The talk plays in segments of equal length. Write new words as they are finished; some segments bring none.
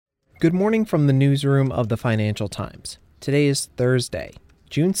Good morning from the newsroom of the Financial Times. Today is Thursday,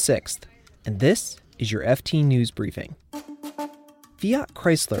 June 6th, and this is your FT News Briefing. Fiat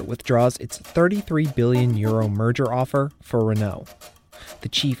Chrysler withdraws its €33 billion merger offer for Renault. The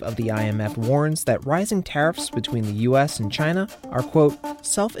chief of the IMF warns that rising tariffs between the U.S. and China are, quote,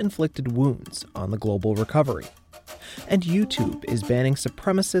 self-inflicted wounds on the global recovery. And YouTube is banning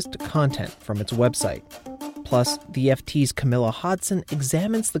supremacist content from its website. Plus, the FT's Camilla Hodson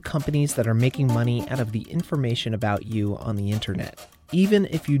examines the companies that are making money out of the information about you on the internet, even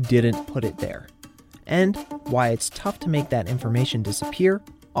if you didn't put it there. And why it's tough to make that information disappear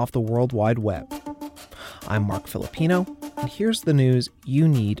off the World Wide Web. I'm Mark Filipino, and here's the news you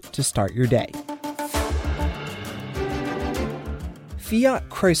need to start your day. Fiat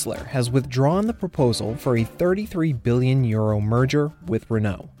Chrysler has withdrawn the proposal for a €33 billion merger with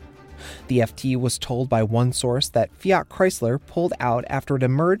Renault. The FT was told by one source that Fiat Chrysler pulled out after it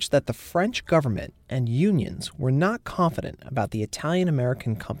emerged that the French government and unions were not confident about the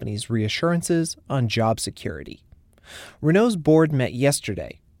Italian-American company's reassurances on job security. Renault's board met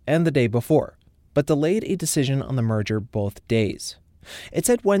yesterday and the day before, but delayed a decision on the merger both days. It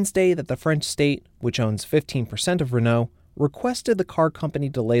said Wednesday that the French state, which owns 15% of Renault, requested the car company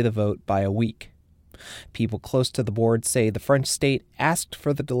delay the vote by a week. People close to the board say the French state asked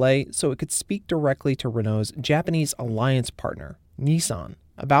for the delay so it could speak directly to Renault's Japanese alliance partner, Nissan,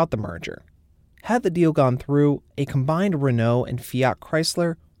 about the merger. Had the deal gone through, a combined Renault and Fiat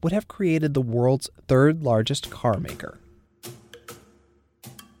Chrysler would have created the world's third largest car maker.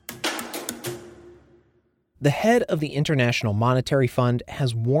 The head of the International Monetary Fund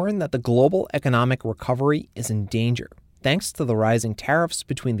has warned that the global economic recovery is in danger, thanks to the rising tariffs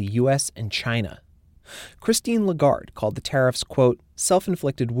between the U.S. and China. Christine Lagarde called the tariffs, quote,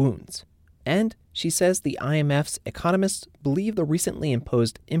 self-inflicted wounds. And she says the IMF's economists believe the recently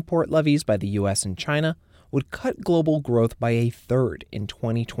imposed import levies by the U.S. and China would cut global growth by a third in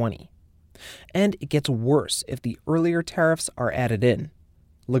 2020. And it gets worse if the earlier tariffs are added in.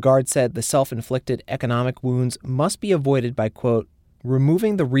 Lagarde said the self-inflicted economic wounds must be avoided by, quote,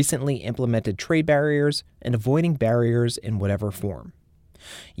 removing the recently implemented trade barriers and avoiding barriers in whatever form.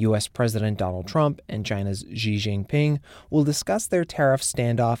 U.S. President Donald Trump and China's Xi Jinping will discuss their tariff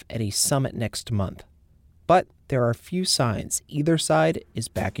standoff at a summit next month. But there are few signs either side is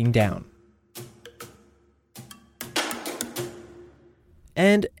backing down.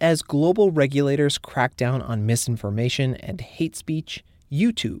 And as global regulators crack down on misinformation and hate speech,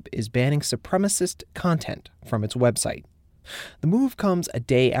 YouTube is banning supremacist content from its website. The move comes a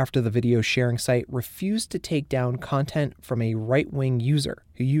day after the video sharing site refused to take down content from a right-wing user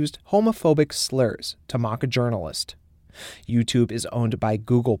who used homophobic slurs to mock a journalist. YouTube is owned by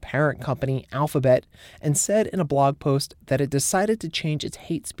Google parent company Alphabet and said in a blog post that it decided to change its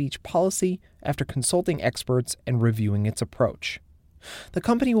hate speech policy after consulting experts and reviewing its approach. The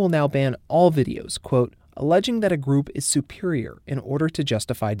company will now ban all videos, quote, alleging that a group is superior in order to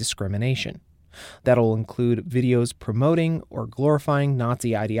justify discrimination. That'll include videos promoting or glorifying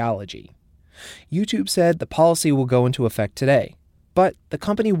Nazi ideology. YouTube said the policy will go into effect today, but the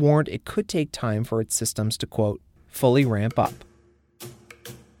company warned it could take time for its systems to, quote, fully ramp up.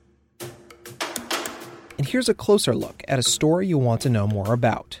 And here's a closer look at a story you'll want to know more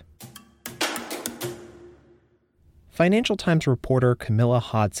about. Financial Times reporter Camilla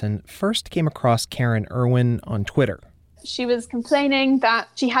Hodson first came across Karen Irwin on Twitter. She was complaining that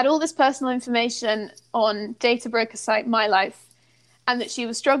she had all this personal information on data broker site MyLife and that she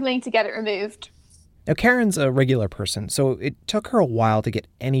was struggling to get it removed. Now, Karen's a regular person, so it took her a while to get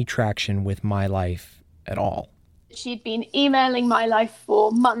any traction with MyLife at all. She'd been emailing MyLife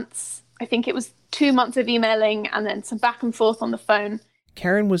for months. I think it was 2 months of emailing and then some back and forth on the phone.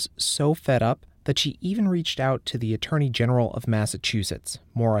 Karen was so fed up that she even reached out to the Attorney General of Massachusetts,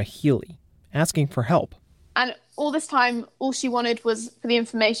 Maura Healey, asking for help. And all this time, all she wanted was for the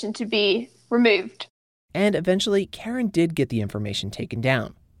information to be removed. And eventually, Karen did get the information taken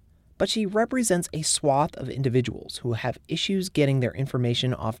down. But she represents a swath of individuals who have issues getting their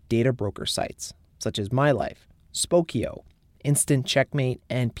information off data broker sites, such as MyLife, Spokeo, Instant Checkmate,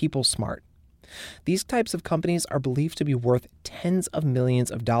 and PeopleSmart. These types of companies are believed to be worth tens of millions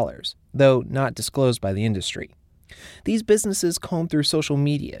of dollars, though not disclosed by the industry. These businesses comb through social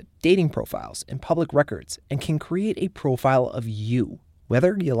media, dating profiles, and public records and can create a profile of you,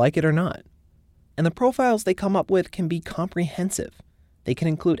 whether you like it or not. And the profiles they come up with can be comprehensive. They can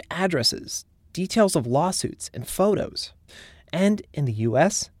include addresses, details of lawsuits, and photos. And in the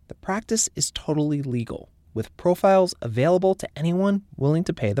U.S., the practice is totally legal, with profiles available to anyone willing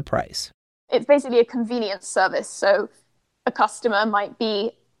to pay the price. It's basically a convenience service. So a customer might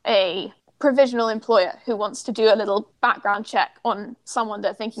be a provisional employer who wants to do a little background check on someone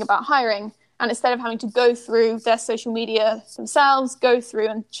they're thinking about hiring. And instead of having to go through their social media themselves, go through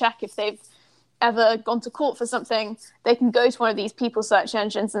and check if they've ever gone to court for something, they can go to one of these people search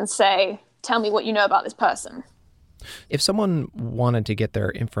engines and say, tell me what you know about this person. If someone wanted to get their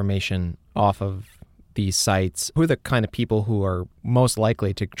information off of these sites, who are the kind of people who are most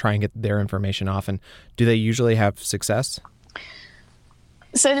likely to try and get their information off, and do they usually have success?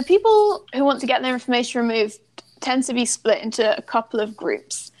 So the people who want to get their information removed tend to be split into a couple of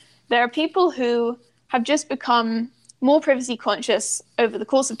groups. There are people who have just become more privacy conscious over the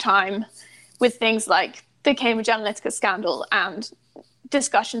course of time with things like the Cambridge Analytica scandal and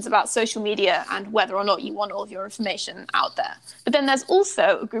discussions about social media and whether or not you want all of your information out there. But then there's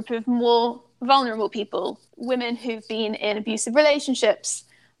also a group of more vulnerable people, women who've been in abusive relationships,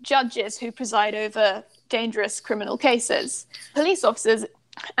 judges who preside over dangerous criminal cases, police officers.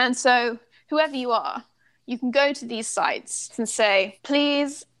 And so whoever you are, you can go to these sites and say,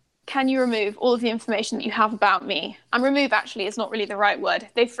 please, can you remove all of the information that you have about me? And remove actually is not really the right word.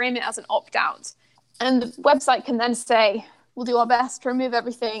 They frame it as an opt-out. And the website can then say, we'll do our best to remove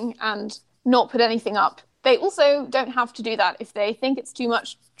everything and not put anything up. They also don't have to do that if they think it's too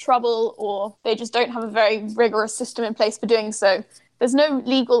much trouble or they just don't have a very rigorous system in place for doing so. There's no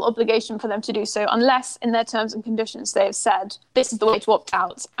legal obligation for them to do so unless in their terms and conditions they have said, this is the way to opt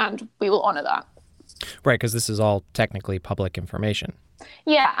out and we will honor that. Right, because this is all technically public information.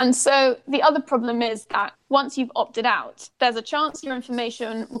 Yeah, and so the other problem is that once you've opted out, there's a chance your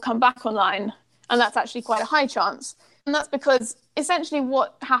information will come back online, and that's actually quite a high chance. And that's because essentially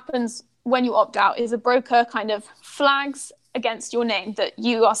what happens when you opt out is a broker kind of flags against your name that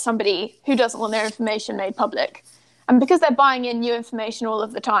you are somebody who doesn't want their information made public. And because they're buying in new information all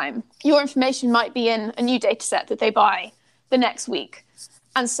of the time, your information might be in a new data set that they buy the next week.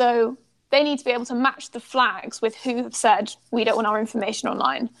 And so they need to be able to match the flags with who have said, we don't want our information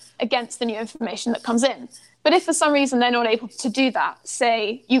online, against the new information that comes in. But if for some reason they're not able to do that,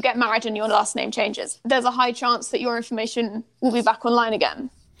 say you get married and your last name changes, there's a high chance that your information will be back online again.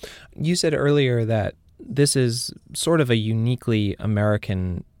 You said earlier that this is sort of a uniquely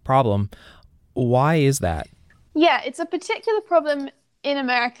American problem. Why is that? Yeah, it's a particular problem in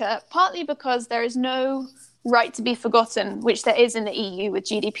America, partly because there is no right to be forgotten, which there is in the EU with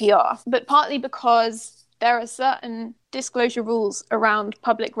GDPR, but partly because there are certain disclosure rules around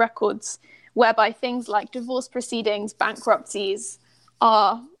public records whereby things like divorce proceedings, bankruptcies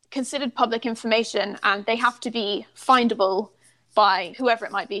are considered public information and they have to be findable by whoever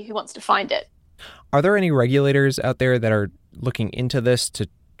it might be who wants to find it. Are there any regulators out there that are looking into this to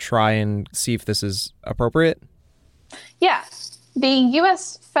try and see if this is appropriate? Yeah. The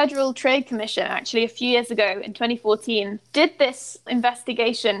US Federal Trade Commission, actually, a few years ago in 2014, did this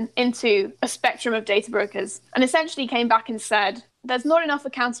investigation into a spectrum of data brokers and essentially came back and said, there's not enough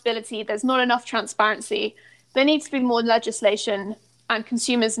accountability, there's not enough transparency, there needs to be more legislation, and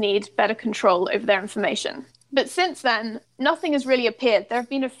consumers need better control over their information. But since then, nothing has really appeared. There have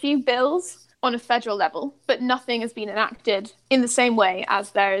been a few bills on a federal level, but nothing has been enacted in the same way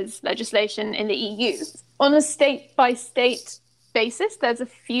as there is legislation in the EU. On a state-by-state basis, there's a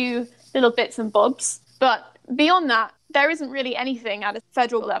few little bits and bobs, but beyond that, there isn't really anything at a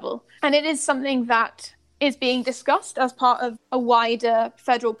federal level. And it is something that is being discussed as part of a wider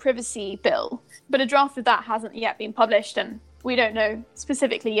federal privacy bill, but a draft of that hasn't yet been published, and we don't know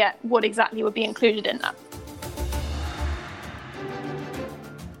specifically yet what exactly would be included in that.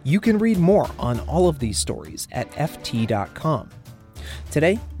 You can read more on all of these stories at ft.com.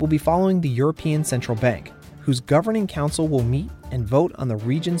 Today, we'll be following the European Central Bank, whose governing council will meet and vote on the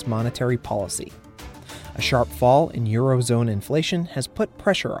region's monetary policy. A sharp fall in Eurozone inflation has put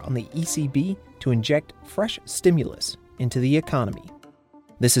pressure on the ECB to inject fresh stimulus into the economy.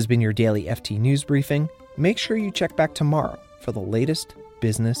 This has been your daily FT News Briefing. Make sure you check back tomorrow for the latest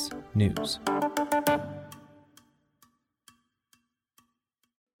business news.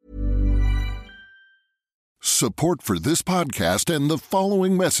 Support for this podcast and the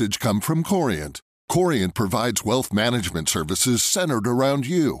following message come from Corient. Corient provides wealth management services centered around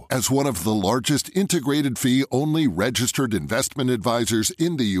you. As one of the largest integrated fee-only registered investment advisors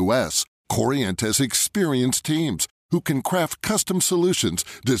in the U.S., Corient has experienced teams who can craft custom solutions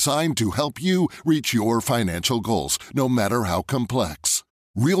designed to help you reach your financial goals, no matter how complex.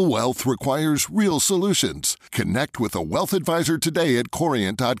 Real wealth requires real solutions. Connect with a wealth advisor today at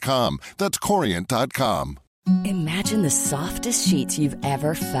Corient.com. That's Corient.com. Imagine the softest sheets you've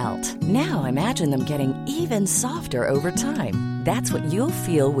ever felt. Now imagine them getting even softer over time. That's what you'll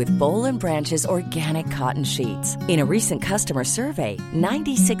feel with Boll & Branch's organic cotton sheets. In a recent customer survey,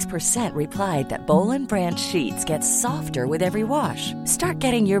 96% replied that Boll & Branch sheets get softer with every wash. Start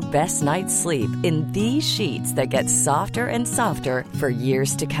getting your best night's sleep in these sheets that get softer and softer for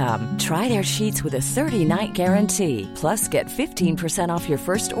years to come. Try their sheets with a 30-night guarantee. Plus, get 15% off your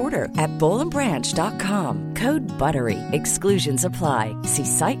first order at bollandbranch.com. Code BUTTERY. Exclusions apply. See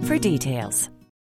site for details.